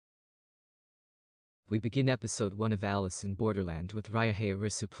We begin episode 1 of Alice in Borderland with Ryohei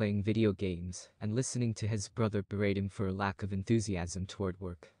Arisu playing video games and listening to his brother berate him for a lack of enthusiasm toward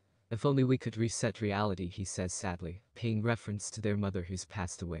work. If only we could reset reality, he says sadly, paying reference to their mother who's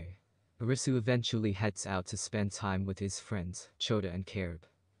passed away. Arisu eventually heads out to spend time with his friends, Chota and Carib.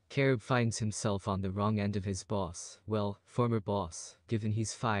 Carib finds himself on the wrong end of his former boss, given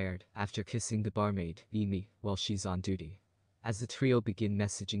he's fired after kissing the barmaid, Emi, while she's on duty. As the trio begin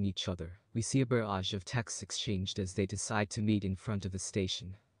messaging each other, we see a barrage of texts exchanged as they decide to meet in front of the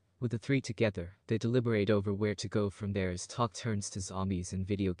station. With the three together, they deliberate over where to go from there as talk turns to zombies and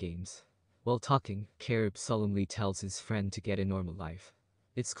video games. While talking, Carib solemnly tells his friend to get a normal life.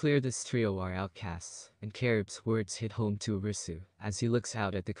 It's clear this trio are outcasts, and Carib's words hit home to Arisu as he looks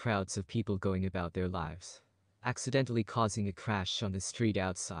out at the crowds of people going about their lives. Accidentally causing a crash on the street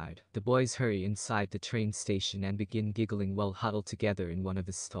outside, the boys hurry inside the train station and begin giggling while huddled together in one of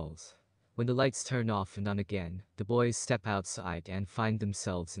the stalls. When the lights turn off and on again, the boys step outside and find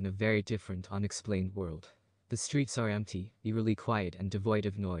themselves in a very different, unexplained world. The streets are empty, eerily quiet and devoid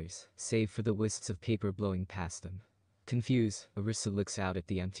of noise, save for the wisps of paper blowing past them. Confused, Arisu looks out at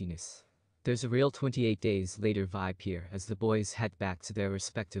the emptiness. There's a real 28 days later vibe here as the boys head back to their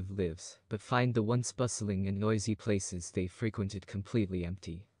respective lives, but find the once bustling and noisy places they frequented completely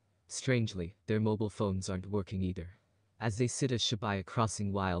empty. Strangely, their mobile phones aren't working either. As they sit at Shibuya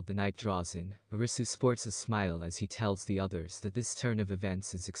Crossing while the night draws in, Arisu sports a smile as he tells the others that this turn of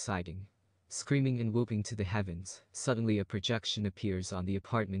events is exciting. Screaming and whooping to the heavens, suddenly a projection appears on the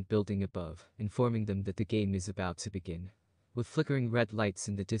apartment building above, informing them that the game is about to begin. With flickering red lights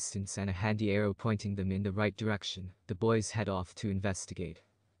in the distance and a handy arrow pointing them in the right direction, the boys head off to investigate.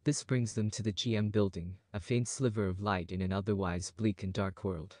 This brings them to the GM building, a faint sliver of light in an otherwise bleak and dark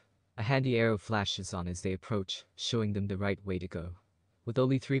world. A handy arrow flashes on as they approach, showing them the right way to go. With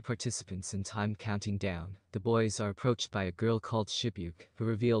only 3 participants and time counting down, the boys are approached by a girl called Shibuki, who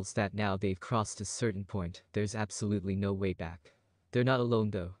reveals that now they've crossed a certain point, there's absolutely no way back. They're not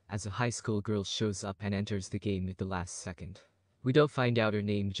alone though, as a high school girl shows up and enters the game at the last second. We don't find out her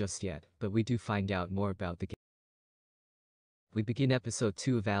name just yet, but we do find out more about the game. We begin episode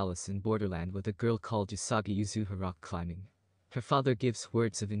 2 of Alice in Borderland with a girl called Usagi Yuzuha rock climbing. Her father gives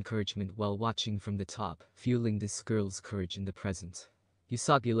words of encouragement while watching from the top, fueling this girl's courage in the present.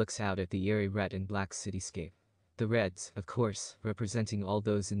 Usagi looks out at the eerie red and black cityscape. The reds, of course, representing all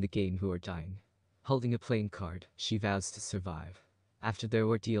those in the game who are dying. Holding a playing card, she vows to survive. After their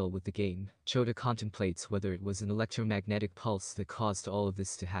ordeal with the game, Chota contemplates whether it was an electromagnetic pulse that caused all of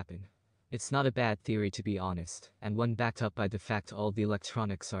this to happen. It's not a bad theory to be honest, and one backed up by the fact all the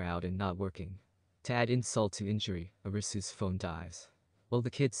electronics are out and not working. To add insult to injury, Arisu's phone dies. While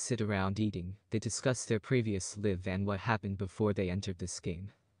the kids sit around eating, they discuss their previous life and what happened before they entered this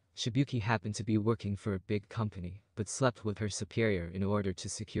game. Shibuki happened to be working for a big company, but slept with her superior in order to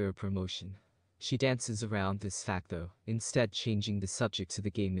secure a promotion. She dances around this fact though, instead changing the subject to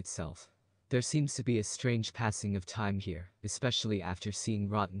the game itself. There seems to be a strange passing of time here, especially after seeing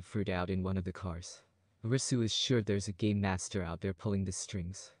rotten fruit out in one of the cars. Arisu is sure there's a game master out there pulling the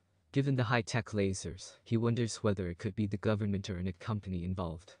strings. Given the high-tech lasers, he wonders whether it could be the government or a company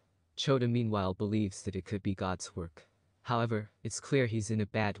involved. Chota meanwhile believes that it could be God's work. However, it's clear he's in a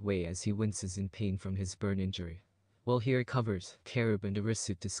bad way as he winces in pain from his burn injury. While he recovers, Carib and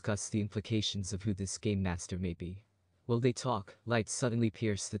Arisu discuss the implications of who this game master may be. While they talk, lights suddenly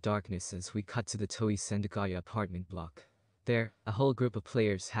pierce the darkness as we cut to the Toei Sendagaya apartment block. There, a whole group of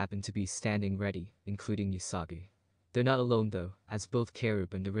players happen to be standing ready, including Usagi. They're not alone though, as both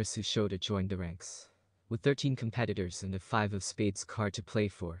Carib and Arisu show to join the ranks. With 13 competitors and a 5 of spades card to play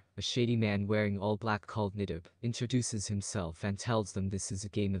for, a shady man wearing all black called Nidub introduces himself and tells them this is a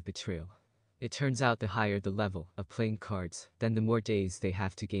game of betrayal. It turns out the higher the level of playing cards, then the more days they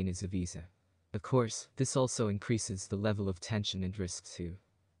have to gain as a visa. Of course, this also increases the level of tension and risk too.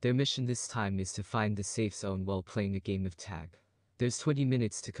 Their mission this time is to find the safe zone while playing a game of tag. There's 20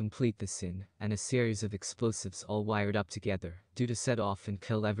 minutes to complete the sin, and a series of explosives all wired up together, due to set off and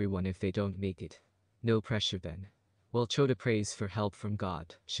kill everyone if they don't make it. No pressure then. While Chota prays for help from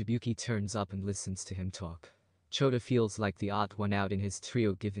God, Shibuki turns up and listens to him talk. Chota feels like the odd one out in his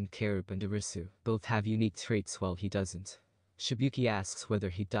trio given Carib and Arisu both have unique traits while he doesn't. Shibuki asks whether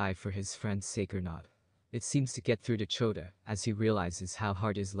he'd die for his friend's sake or not. It seems to get through to Chota, as he realizes how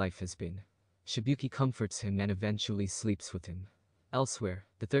hard his life has been. Shibuki comforts him and eventually sleeps with him. Elsewhere,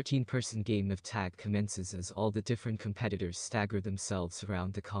 the 13-person game of tag commences as all the different competitors stagger themselves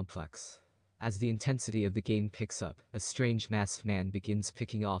around the complex. As the intensity of the game picks up, a strange masked man begins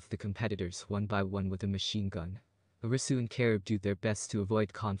picking off the competitors one by one with a machine gun. Arisu and Karib do their best to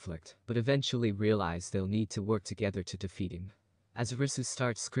avoid conflict, but eventually realize they'll need to work together to defeat him. As Arisu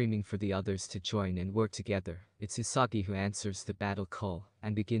starts screaming for the others to join and work together, it's Usagi who answers the battle call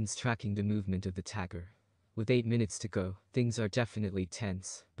and begins tracking the movement of the tagger. With 8 minutes to go, things are definitely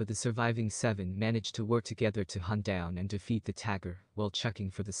tense, but the surviving 7 manage to work together to hunt down and defeat the tagger while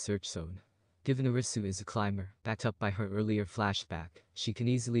checking for the search zone. Given Arisu is a climber, backed up by her earlier flashback, she can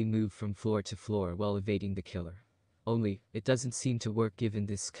easily move from floor to floor while evading the killer. Only, it doesn't seem to work given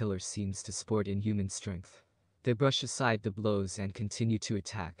this killer seems to sport inhuman strength. They brush aside the blows and continue to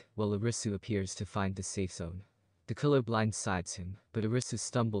attack, while Arisu appears to find the safe zone. The killer blindsides him, but Arisu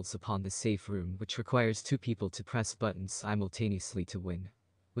stumbles upon the safe room which requires 2 people to press buttons simultaneously to win.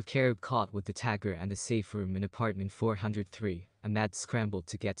 With Karib caught with the tagger and the safe room in apartment 403, a mad scramble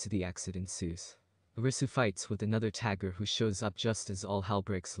to get to the exit ensues. Arisu fights with another tagger who shows up just as all hell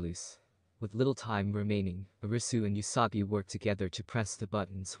breaks loose. With little time remaining, Arisu and Usagi work together to press the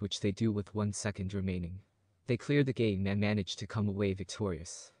buttons, which they do with 1 second remaining. They clear the game and manage to come away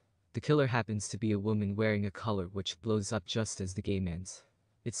victorious. The killer happens to be a woman wearing a collar which blows up just as the game ends.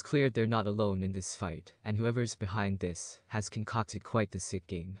 It's clear they're not alone in this fight, and whoever's behind this has concocted quite the sick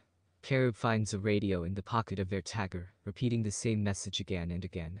game. Karib finds a radio in the pocket of their tagger, repeating the same message again and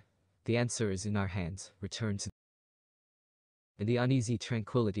again. The answer is in our hands, return to in the uneasy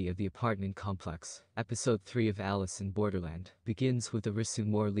tranquility of the apartment complex. Episode 3 of Alice in Borderland begins with Arisu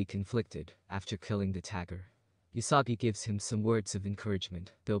morally conflicted after killing the tagger. Usagi gives him some words of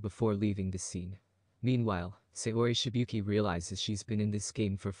encouragement, though before leaving the scene. Meanwhile, Sayori Shibuki realizes she's been in this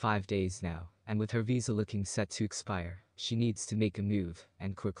game for 5 days now, and with her visa looking set to expire, she needs to make a move,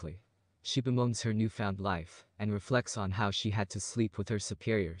 and quickly. She bemoans her newfound life, and reflects on how she had to sleep with her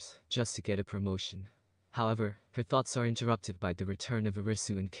superiors, just to get a promotion. However, her thoughts are interrupted by the return of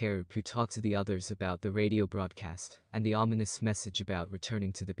Arisu and Karib, who talk to the others about the radio broadcast, and the ominous message about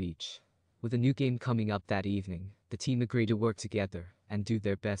returning to the beach. With a new game coming up that evening, the team agree to work together and do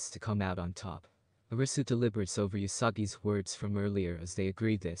their best to come out on top. Arisu deliberates over Usagi's words from earlier as they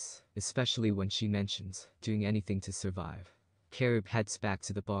agree this, especially when she mentions doing anything to survive. Karib heads back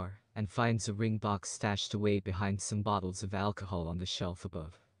to the bar and finds a ring box stashed away behind some bottles of alcohol on the shelf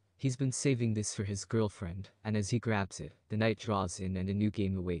above. He's been saving this for his girlfriend, and as he grabs it, the night draws in and a new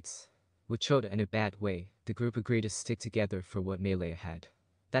game awaits. With Chota in a bad way, the group agree to stick together for what may lay ahead.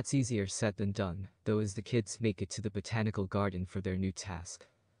 That's easier said than done, though, as the kids make it to the botanical garden for their new task.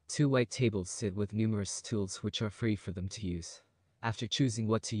 2 white tables sit with numerous tools which are free for them to use. After choosing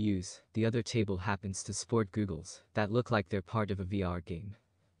what to use, the other table happens to sport googles that look like they're part of a VR game.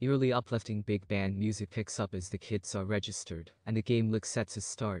 Eerily uplifting big band music picks up as the kids are registered, and the game looks set to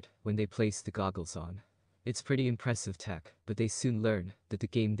start when they place the goggles on. It's pretty impressive tech, but they soon learn that the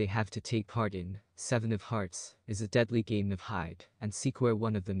game they have to take part in, 7 of Hearts, is a deadly game of hide and seek where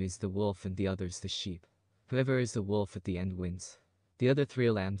one of them is the wolf and the other's the sheep. Whoever is the wolf at the end wins. The other 3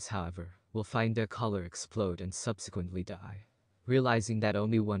 lambs, however, will find their collar explode and subsequently die. Realizing that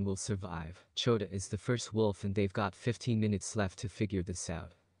only one will survive, Chota is the first wolf and they've got 15 minutes left to figure this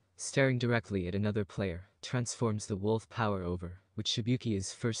out. Staring directly at another player, transforms the wolf power over, which Shibuki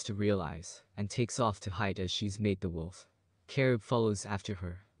is first to realize, and takes off to hide as she's made the wolf. Karib follows after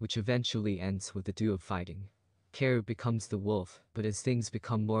her, which eventually ends with the duo fighting. Karib becomes the wolf, but as things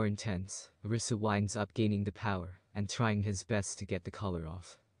become more intense, Arisu winds up gaining the power, and trying his best to get the collar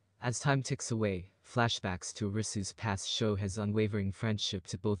off. As time ticks away, flashbacks to Arisu's past show his unwavering friendship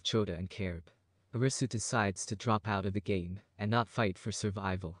to both Chota and Karib. Arisu decides to drop out of the game, and not fight for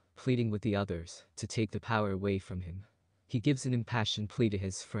survival, pleading with the others to take the power away from him. He gives an impassioned plea to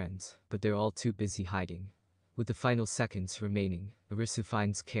his friends, but they're all too busy hiding. With the final seconds remaining, Arisu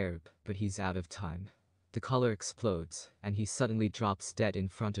finds Karib, but he's out of time. The collar explodes, and he suddenly drops dead in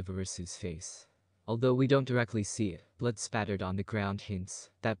front of Arisu's face. Although we don't directly see it, blood spattered on the ground hints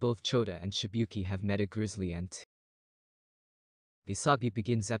that both Chota and Shibuki have met a grisly end. Usagi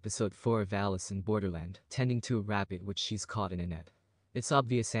begins episode 4 of Alice in Borderland, tending to a rabbit which she's caught in a net. It's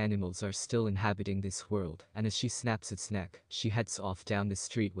obvious animals are still inhabiting this world, and as she snaps its neck, she heads off down the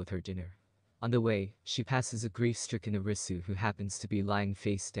street with her dinner. On the way, she passes a grief-stricken Arisu who happens to be lying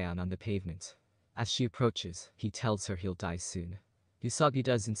face down on the pavement. As she approaches, he tells her he'll die soon. Usagi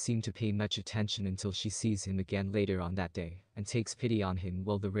doesn't seem to pay much attention until she sees him again later on that day, and takes pity on him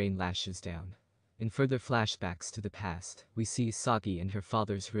while the rain lashes down. In further flashbacks to the past, we see Usagi and her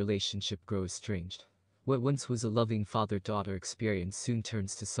father's relationship grow estranged. What once was a loving father-daughter experience soon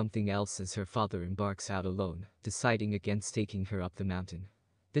turns to something else as her father embarks out alone, deciding against taking her up the mountain.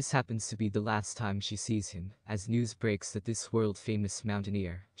 This happens to be the last time she sees him, as news breaks that this world-famous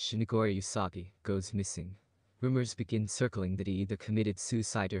mountaineer, Shinigori Usagi, goes missing. Rumors begin circling that he either committed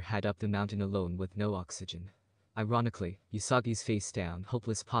suicide or had up the mountain alone with no oxygen. Ironically, Usagi's face down,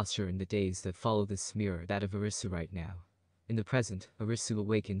 hopeless posture in the days that follow this mirror that of Arisu right now. In the present, Arisu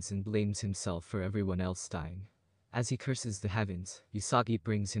awakens and blames himself for everyone else dying. As he curses the heavens, Usagi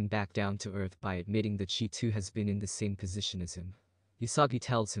brings him back down to earth by admitting that she too has been in the same position as him. Usagi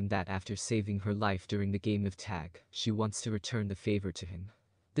tells him that after saving her life during the game of tag, she wants to return the favor to him.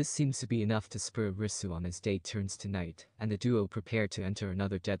 This seems to be enough to spur Arisu on as day turns to night, and the duo prepare to enter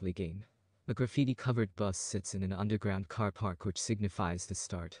another deadly game. A graffiti-covered bus sits in an underground car park which signifies the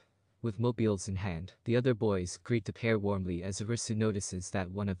start. With mobiles in hand, the other boys greet the pair warmly as Arisu notices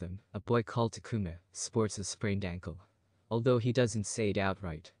that one of them, a boy called Takuma, sports a sprained ankle. Although he doesn't say it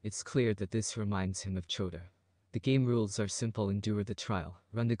outright, it's clear that this reminds him of Chota. The game rules are simple: endure the trial,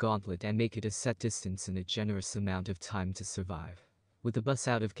 run the gauntlet and make it a set distance in a generous amount of time to survive. With the bus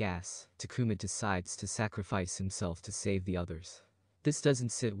out of gas, Takuma decides to sacrifice himself to save the others. This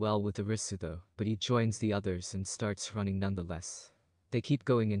doesn't sit well with Arisu though, but he joins the others and starts running nonetheless. They keep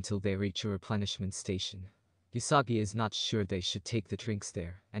going until they reach a replenishment station. Usagi is not sure they should take the drinks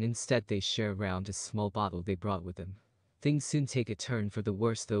there, and instead they share around a small bottle they brought with them. Things soon take a turn for the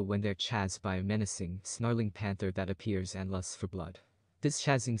worse though when they're chased by a menacing, snarling panther that appears and lusts for blood. This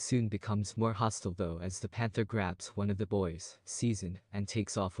chasing soon becomes more hostile though as the panther grabs one of the boys, Season, and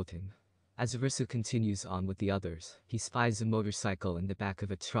takes off with him. As Arisu continues on with the others, he spies a motorcycle in the back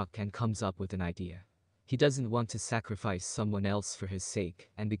of a truck and comes up with an idea. He doesn't want to sacrifice someone else for his sake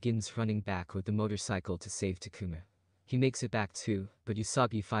and begins running back with the motorcycle to save Takuma. He makes it back too, but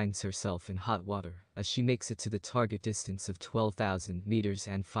Usagi finds herself in hot water as she makes it to the target distance of 12,000 meters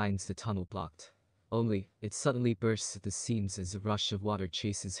and finds the tunnel blocked. Only, it suddenly bursts at the seams as a rush of water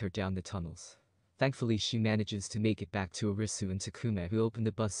chases her down the tunnels. Thankfully she manages to make it back to Arisu and Takuma, who open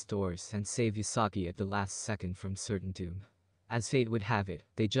the bus doors and save Usagi at the last second from certain doom. As fate would have it,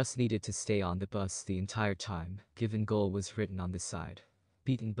 they just needed to stay on the bus the entire time, given goal was written on the side.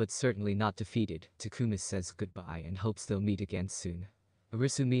 Beaten but certainly not defeated, Takuma says goodbye and hopes they'll meet again soon.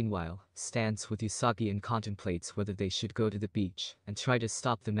 Arisu meanwhile, stands with Usagi and contemplates whether they should go to the beach and try to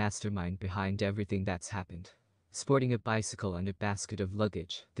stop the mastermind behind everything that's happened. Sporting a bicycle and a basket of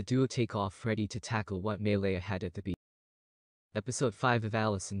luggage, the duo take off ready to tackle what may lay ahead at the beach. Episode 5 of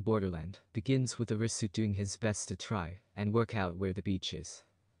Alice in Borderland begins with Arisu doing his best to try and work out where the beach is.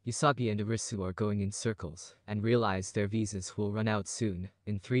 Usagi and Arisu are going in circles and realize their visas will run out soon,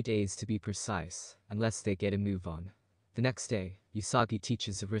 in 3 days to be precise, unless they get a move on. The next day, Usagi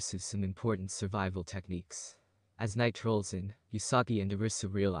teaches Arisu some important survival techniques. As night rolls in, Usagi and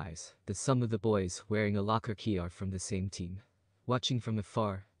Arisu realize that some of the boys wearing a locker key are from the same team. Watching from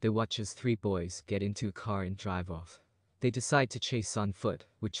afar, they watch as 3 boys get into a car and drive off. They decide to chase on foot,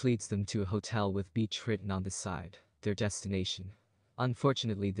 which leads them to a hotel with beach written on the side, their destination.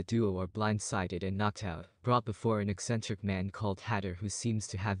 Unfortunately, the duo are blindsided and knocked out, brought before an eccentric man called Hatter who seems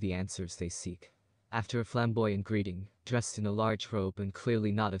to have the answers they seek. After a flamboyant greeting, dressed in a large robe and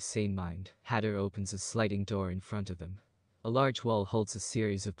clearly not of sane mind, Hatter opens a sliding door in front of them. A large wall holds a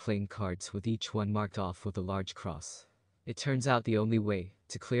series of playing cards with each one marked off with a large cross. It turns out the only way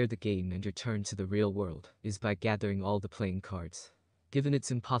to clear the game and return to the real world is by gathering all the playing cards. Given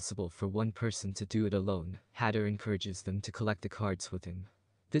it's impossible for one person to do it alone, Hatter encourages them to collect the cards with him.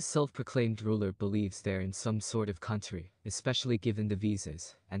 This self-proclaimed ruler believes they're in some sort of country, especially given the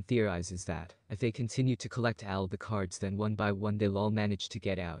visas, and theorizes that, if they continue to collect all the cards then one by one they'll all manage to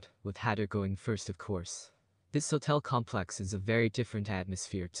get out, with Hatter going first of course. This hotel complex is a very different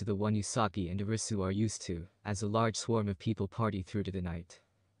atmosphere to the one Usagi and Arisu are used to, as a large swarm of people party through to the night.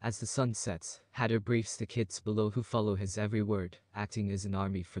 As the sun sets, Hatter briefs the kids below who follow his every word, acting as an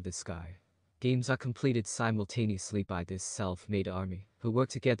army for the sky. Games are completed simultaneously by this self-made army, who work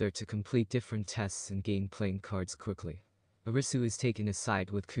together to complete different tests and gain playing cards quickly. Arisu is taken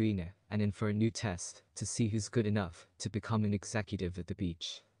aside with Kuina, and in for a new test, to see who's good enough to become an executive at the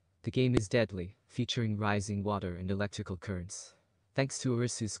beach. The game is deadly, featuring rising water and electrical currents. Thanks to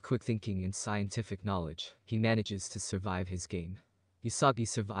Arisu's quick thinking and scientific knowledge, he manages to survive his game. Usagi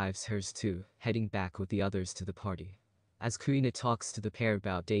survives hers too, heading back with the others to the party. As Kuina talks to the pair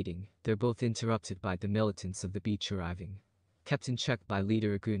about dating, they're both interrupted by the militants of the beach arriving. Kept in check by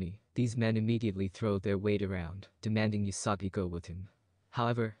leader Aguni, these men immediately throw their weight around, demanding Usagi go with him.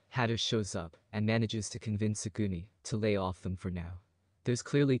 However, Hatter shows up and manages to convince Aguni to lay off them for now. There's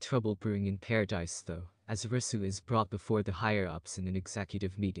clearly trouble brewing in paradise though, as Arisu is brought before the higher-ups in an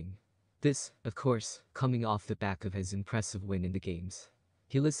executive meeting. This, of course, coming off the back of his impressive win in the games.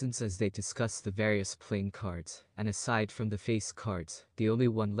 He listens as they discuss the various playing cards, and aside from the face cards, the only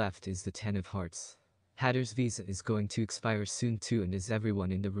one left is the 10 of hearts. Hatter's visa is going to expire soon too, and as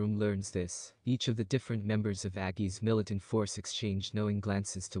everyone in the room learns this, each of the different members of Aggie's militant force exchange knowing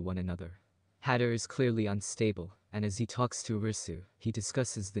glances to one another. Hatter is clearly unstable, and as he talks to Arisu, he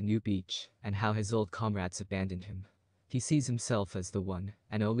discusses the new beach and how his old comrades abandoned him. He sees himself as the one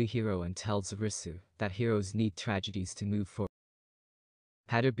and only hero and tells Arisu that heroes need tragedies to move forward.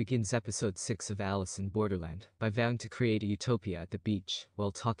 Hatter begins episode 6 of Alice in Borderland by vowing to create a utopia at the beach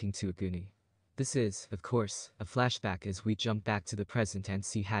while talking to a Goonie. This is, of course, a flashback as we jump back to the present and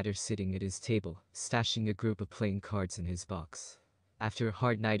see Hatter sitting at his table, stashing a group of playing cards in his box. After a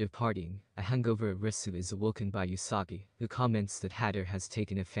hard night of partying, a hungover Arisu is awoken by Usagi, who comments that Hatter has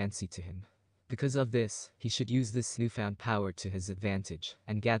taken a fancy to him. Because of this, he should use this newfound power to his advantage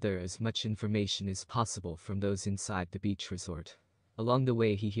and gather as much information as possible from those inside the beach resort. Along the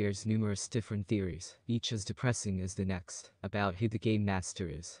way he hears numerous different theories, each as depressing as the next, about who the game master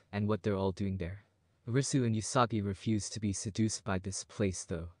is and what they're all doing there. Arisu and Usagi refuse to be seduced by this place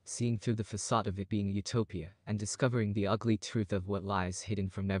though, seeing through the facade of it being a utopia and discovering the ugly truth of what lies hidden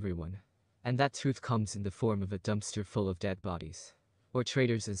from everyone. And that truth comes in the form of a dumpster full of dead bodies. Or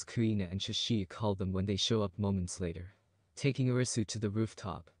traitors as Kuina and Shishi call them when they show up moments later. Taking Arisu to the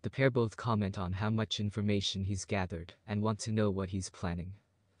rooftop, the pair both comment on how much information he's gathered and want to know what he's planning.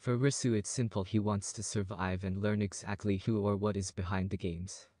 For Arisu it's simple, he wants to survive and learn exactly who or what is behind the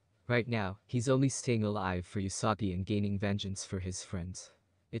games. Right now, he's only staying alive for Usagi and gaining vengeance for his friends.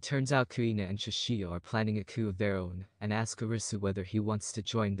 It turns out Kuina and Shishi are planning a coup of their own and ask Arisu whether he wants to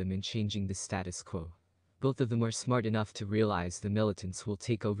join them in changing the status quo. Both of them are smart enough to realize the militants will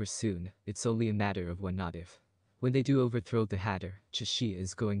take over soon, it's only a matter of when not if. When they do overthrow the Hatter, Shishi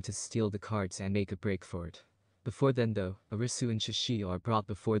is going to steal the cards and make a break for it. Before then though, Arisu and Shishi are brought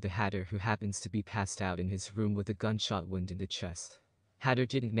before the Hatter, who happens to be passed out in his room with a gunshot wound in the chest. Hatter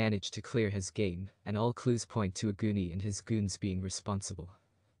didn't manage to clear his game, and all clues point to a Goonie and his goons being responsible.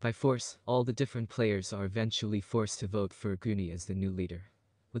 By force, all the different players are eventually forced to vote for a Goonie as the new leader.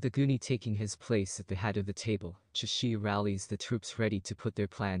 With a Goonie taking his place at the head of the table, Shishi rallies the troops ready to put their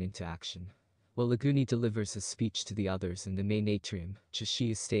plan into action. While Goonie delivers a speech to the others in the main atrium,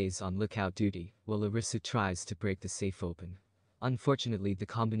 Shishi stays on lookout duty, while Arisu tries to break the safe open. Unfortunately the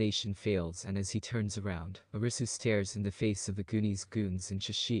combination fails, and as he turns around, Arisu stares in the face of the Goonies' goons and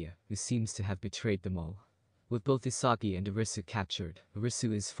Shishi, who seems to have betrayed them all. With both Usagi and Arisu captured,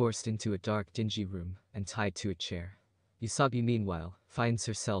 Arisu is forced into a dark dingy room and tied to a chair. Usagi meanwhile, finds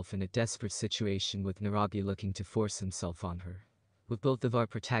herself in a desperate situation with Naragi looking to force himself on her. With both of our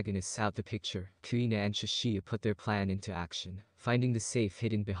protagonists out the picture, Kuina and Shishi put their plan into action, finding the safe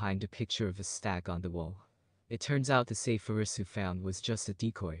hidden behind a picture of a stag on the wall. It turns out the safe Arisu found was just a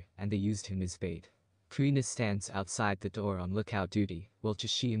decoy, and they used him as bait. Kuina stands outside the door on lookout duty, while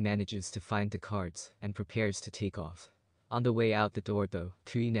Shishi manages to find the cards and prepares to take off. On the way out the door though,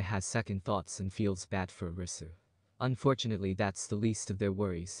 Kuina has second thoughts and feels bad for Arisu. Unfortunately that's the least of their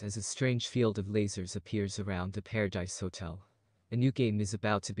worries as a strange field of lasers appears around the Paradise Hotel. A new game is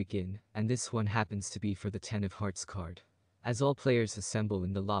about to begin, and this one happens to be for the 10 of Hearts card. As all players assemble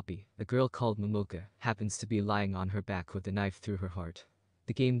in the lobby, a girl called Momoka happens to be lying on her back with a knife through her heart.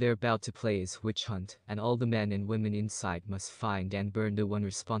 The game they're about to play is Witch Hunt, and all the men and women inside must find and burn the one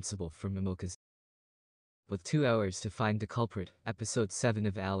responsible for Momoka's. With 2 hours to find the culprit, episode 7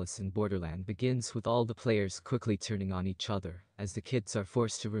 of Alice in Borderland begins with all the players quickly turning on each other, as the kids are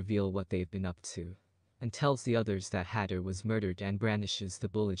forced to reveal what they've been up to. And tells the others that Hatter was murdered and brandishes the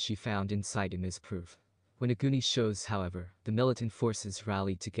bullet she found inside him as proof. When a Goonie shows, however, the militant forces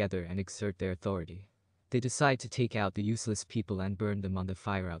rally together and exert their authority. They decide to take out the useless people and burn them on the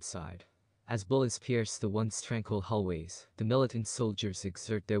fire outside. As bullets pierce the once tranquil hallways, the militant soldiers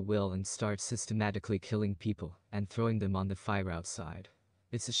exert their will and start systematically killing people and throwing them on the fire outside.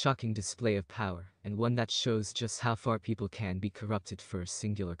 It's a shocking display of power, and one that shows just how far people can be corrupted for a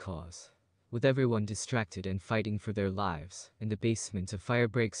singular cause. With everyone distracted and fighting for their lives, in the basement a fire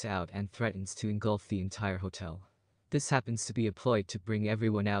breaks out and threatens to engulf the entire hotel. This happens to be a ploy to bring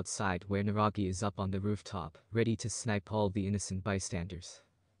everyone outside where Naragi is up on the rooftop, ready to snipe all the innocent bystanders.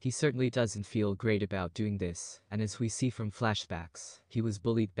 He certainly doesn't feel great about doing this, and as we see from flashbacks, he was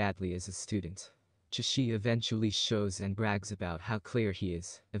bullied badly as a student. Shishi eventually shows and brags about how clear he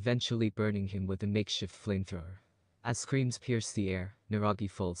is, eventually burning him with a makeshift flamethrower. As screams pierce the air,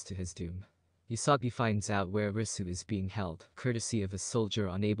 Naragi falls to his doom. Usagi finds out where Arisu is being held, courtesy of a soldier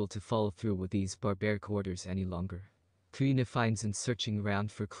unable to follow through with these barbaric orders any longer. Kuina finds him searching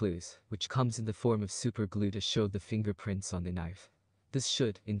around for clues, which comes in the form of super glue to show the fingerprints on the knife. This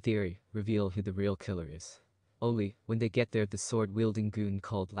should, in theory, reveal who the real killer is. Only, when they get there the sword-wielding goon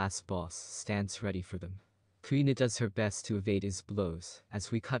called Last Boss stands ready for them. Kuina does her best to evade his blows,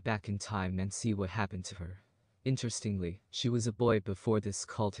 as we cut back in time and see what happened to her. Interestingly, she was a boy before this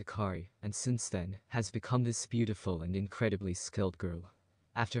called Hikari, and since then, has become this beautiful and incredibly skilled girl.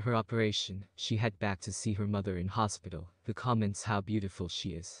 After her operation, she head back to see her mother in hospital, who comments how beautiful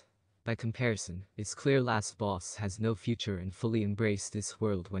she is. By comparison, it's clear Last Boss has no future and fully embraced this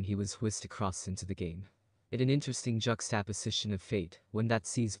world when he was whisked across into the game. It an interesting juxtaposition of fate, one that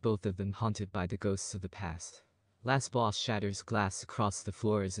sees both of them haunted by the ghosts of the past. Last Boss shatters glass across the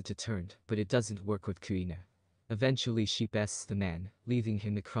floor as a deterrent, but it doesn't work with Kuina. Eventually she bests the man, leaving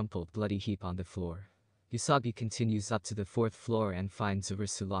him a crumpled bloody heap on the floor. Usagi continues up to the 4th floor and finds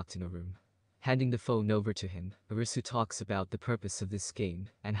Arisu locked in a room. Handing the phone over to him, Arisu talks about the purpose of this game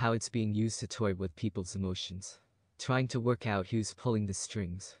and how it's being used to toy with people's emotions. Trying to work out who's pulling the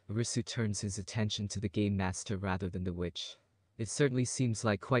strings, Arisu turns his attention to the game master rather than the witch. It certainly seems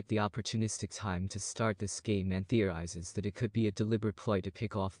like quite the opportunistic time to start this game and theorizes that it could be a deliberate ploy to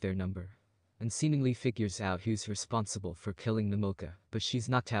pick off their number. And seemingly figures out who's responsible for killing Momoka, but she's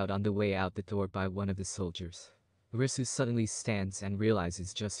knocked out on the way out the door by one of the soldiers. Arisu suddenly stands and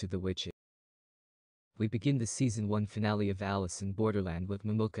realizes just who the witch is. We begin the season 1 finale of Alice in Borderland with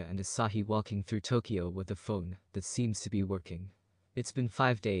Momoka and Asahi walking through Tokyo with a phone that seems to be working. It's been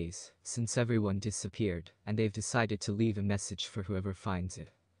 5 days since everyone disappeared, and they've decided to leave a message for whoever finds it.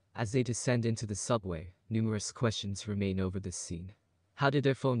 As they descend into the subway, numerous questions remain over this scene. How did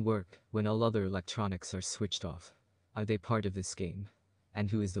their phone work when all other electronics are switched off? Are they part of this game? And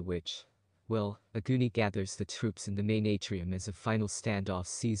who is the witch? Well, Aguni gathers the troops in the main atrium as a final standoff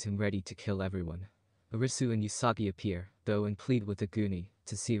sees him ready to kill everyone. Arisu and Usagi appear, though, and plead with Aguni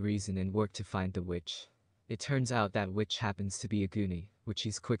to see reason and work to find the witch. It turns out that witch happens to be Aguni, which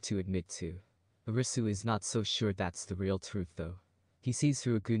he's quick to admit to. Arisu is not so sure that's the real truth though. He sees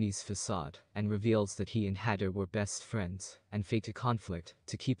through Aguni's facade and reveals that he and Hatter were best friends and faked a conflict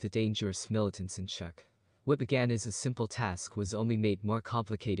to keep the dangerous militants in check. What began as a simple task was only made more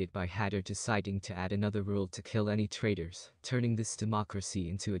complicated by Hatter deciding to add another rule to kill any traitors, turning this democracy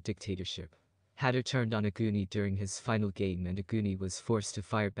into a dictatorship. Hatter turned on Aguni during his final game and Aguni was forced to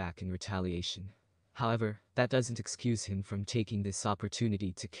fire back in retaliation. However, that doesn't excuse him from taking this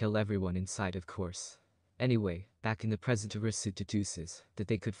opportunity to kill everyone inside, of course. Anyway, back in the present, Arisu deduces that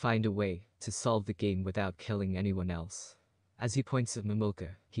they could find a way to solve the game without killing anyone else. As he points at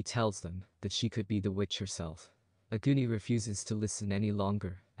Momoka, he tells them that she could be the witch herself. Aguni refuses to listen any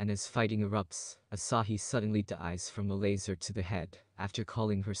longer, and as fighting erupts, Asahi suddenly dies from a laser to the head after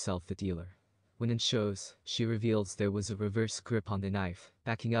calling herself the dealer. When it shows, she reveals there was a reverse grip on the knife,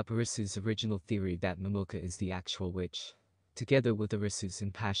 backing up Arisu's original theory that Momoka is the actual witch. Together with Arisu's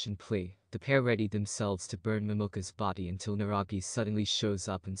impassioned plea, the pair ready themselves to burn Momoka's body until Naragi suddenly shows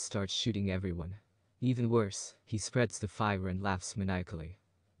up and starts shooting everyone. Even worse, he spreads the fire and laughs maniacally.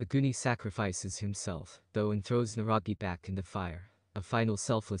 Aguni sacrifices himself, though, and throws Naragi back in the fire, a final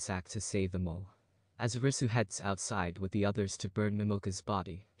selfless act to save them all. As Arisu heads outside with the others to burn Momoka's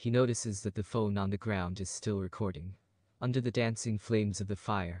body, he notices that the phone on the ground is still recording. Under the dancing flames of the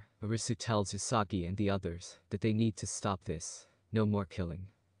fire, Arisu tells Usagi and the others that they need to stop this. No more killing.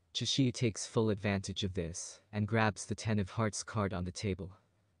 Chishiya takes full advantage of this and grabs the 10 of Hearts card on the table.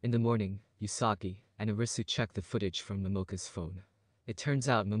 In the morning, Usagi and Arisu check the footage from Momoka's phone. It turns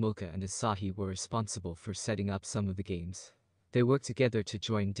out Momoka and Asahi were responsible for setting up some of the games. They work together to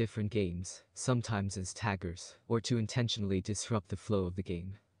join different games, sometimes as taggers, or to intentionally disrupt the flow of the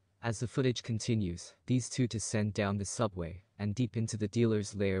game. As the footage continues, these two descend down the subway and deep into the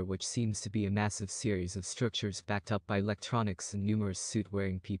dealer's lair, which seems to be a massive series of structures backed up by electronics and numerous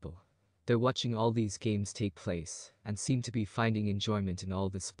suit-wearing people. They're watching all these games take place and seem to be finding enjoyment in all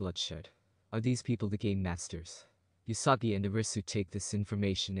this bloodshed. Are these people the game masters? Usagi and Arisu take this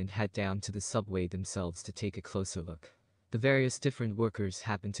information and head down to the subway themselves to take a closer look. The various different workers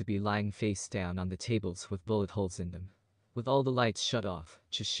happen to be lying face down on the tables with bullet holes in them. With all the lights shut off,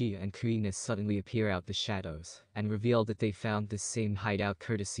 Chishiya and Kuina suddenly appear out the shadows and reveal that they found this same hideout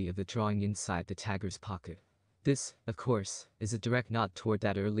courtesy of the drawing inside the tagger's pocket. This, of course, is a direct nod toward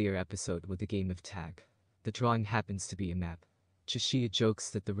that earlier episode with the game of tag. The drawing happens to be a map. Chishiya jokes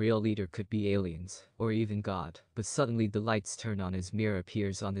that the real leader could be aliens, or even God, but suddenly the lights turn on as Mira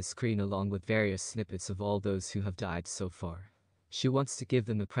appears on the screen along with various snippets of all those who have died so far. She wants to give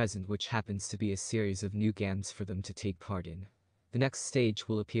them a present, which happens to be a series of new games for them to take part in. The next stage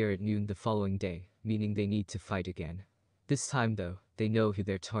will appear at noon the following day, meaning they need to fight again. This time though, they know who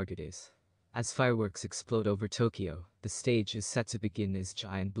their target is. As fireworks explode over Tokyo, the stage is set to begin as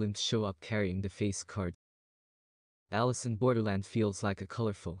giant blimps show up carrying the face cards. Alice in Borderland feels like a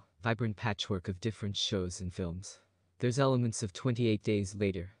colorful, vibrant patchwork of different shows and films. There's elements of 28 Days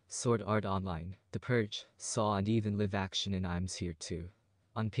Later, Sword Art Online, The Purge, Saw, and even live action in I'm Here Too.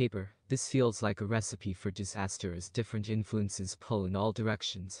 On paper, this feels like a recipe for disaster as different influences pull in all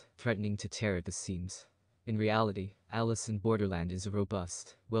directions, threatening to tear at the seams. In reality, Alice in Borderland is a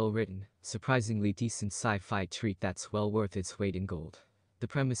robust, well-written, surprisingly decent sci-fi treat that's well worth its weight in gold. The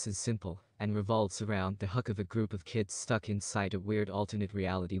premise is simple, and revolves around the hook of a group of kids stuck inside a weird alternate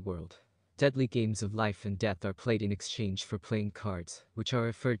reality world. Deadly games of life and death are played in exchange for playing cards, which are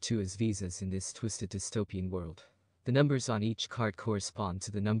referred to as visas in this twisted dystopian world. The numbers on each card correspond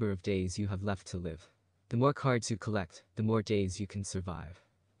to the number of days you have left to live. The more cards you collect, the more days you can survive.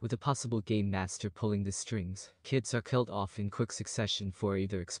 With a possible game master pulling the strings, kids are killed off in quick succession for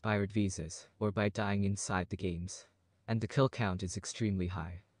either expired visas, or by dying inside the games. And the kill count is extremely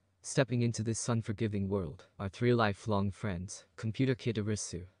high. Stepping into this unforgiving world are three lifelong friends, Computer Kid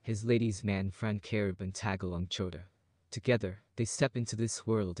Arisu, his ladies man friend Karib, and Tagalong Chota. Together, they step into this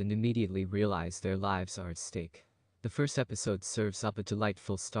world and immediately realize their lives are at stake. The first episode serves up a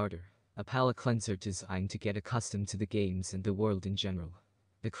delightful starter, a palate cleanser designed to get accustomed to the games and the world in general.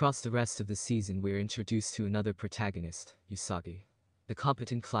 Across the rest of the season we're introduced to another protagonist, Usagi. A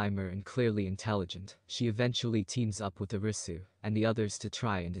competent climber and clearly intelligent, she eventually teams up with Arisu and the others to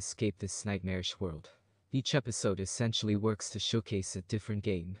try and escape this nightmarish world. Each episode essentially works to showcase a different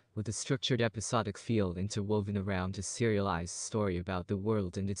game, with a structured episodic feel interwoven around a serialized story about the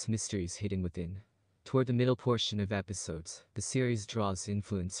world and its mysteries hidden within. Toward the middle portion of episodes, the series draws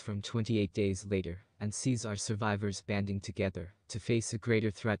influence from 28 Days Later, and sees our survivors banding together to face a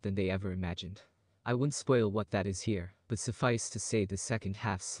greater threat than they ever imagined. I won't spoil what that is here, but suffice to say the second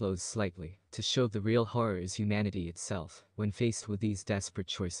half slows slightly, to show the real horror is humanity itself, when faced with these desperate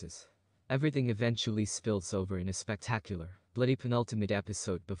choices. Everything eventually spills over in a spectacular, bloody penultimate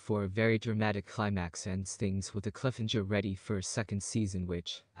episode before a very dramatic climax ends things with a cliffhanger ready for a second season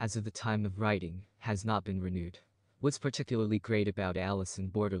which, as of the time of writing, has not been renewed. What's particularly great about Alice in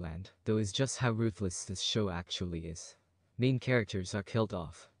Borderland, though, is just how ruthless this show actually is. Main characters are killed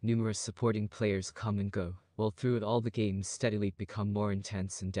off, numerous supporting players come and go, while through it all the games steadily become more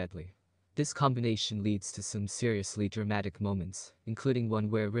intense and deadly. This combination leads to some seriously dramatic moments, including one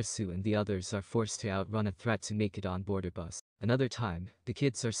where Risu and the others are forced to outrun a threat to make it on board a bus. Another time, the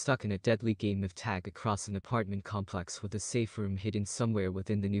kids are stuck in a deadly game of tag across an apartment complex with a safe room hidden somewhere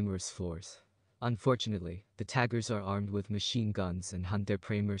within the numerous floors. Unfortunately, the taggers are armed with machine guns and hunt their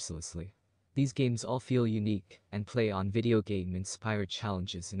prey mercilessly. These games all feel unique, and play on video game-inspired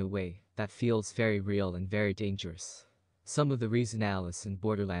challenges in a way that feels very real and very dangerous. Some of the reason Alice in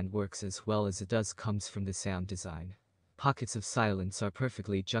Borderland works as well as it does comes from the sound design. Pockets of silence are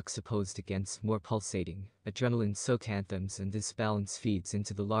perfectly juxtaposed against more pulsating, adrenaline-soaked anthems, and this balance feeds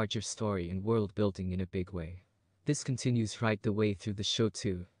into the larger story and world building in a big way. This continues right the way through the show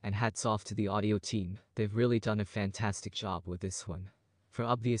too, and hats off to the audio team, they've really done a fantastic job with this one. For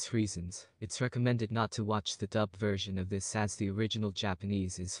obvious reasons, it's recommended not to watch the dubbed version of this as the original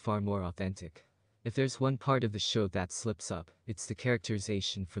Japanese is far more authentic. If there's one part of the show that slips up, it's the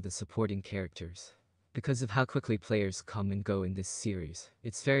characterization for the supporting characters. Because of how quickly players come and go in this series,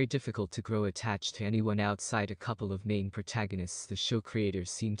 it's very difficult to grow attached to anyone outside a couple of main protagonists. The show creators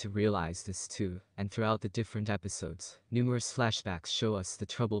seem to realize this too, and throughout the different episodes, numerous flashbacks show us the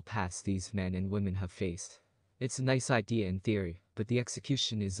troubled past these men and women have faced. It's a nice idea in theory, but the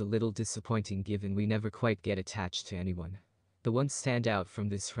execution is a little disappointing given we never quite get attached to anyone. The one standout from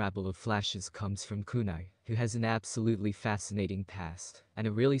this rabble of flashes comes from Kunai, who has an absolutely fascinating past, and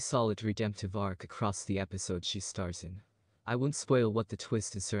a really solid redemptive arc across the episodes she stars in. I won't spoil what the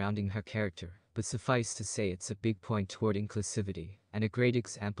twist is surrounding her character, but suffice to say it's a big point toward inclusivity, and a great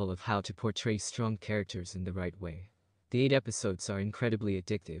example of how to portray strong characters in the right way. The 8 episodes are incredibly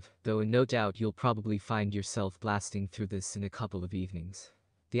addictive, though no doubt you'll probably find yourself blasting through this in a couple of evenings.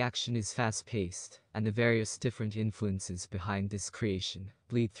 The action is fast-paced, and the various different influences behind this creation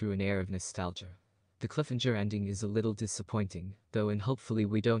bleed through an air of nostalgia. The cliffhanger ending is a little disappointing, though, and hopefully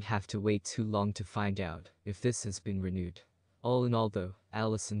we don't have to wait too long to find out if this has been renewed. All in all though,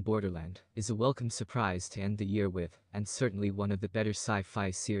 Alice in Borderland is a welcome surprise to end the year with, and certainly one of the better sci-fi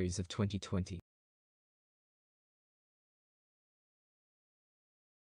series of 2020.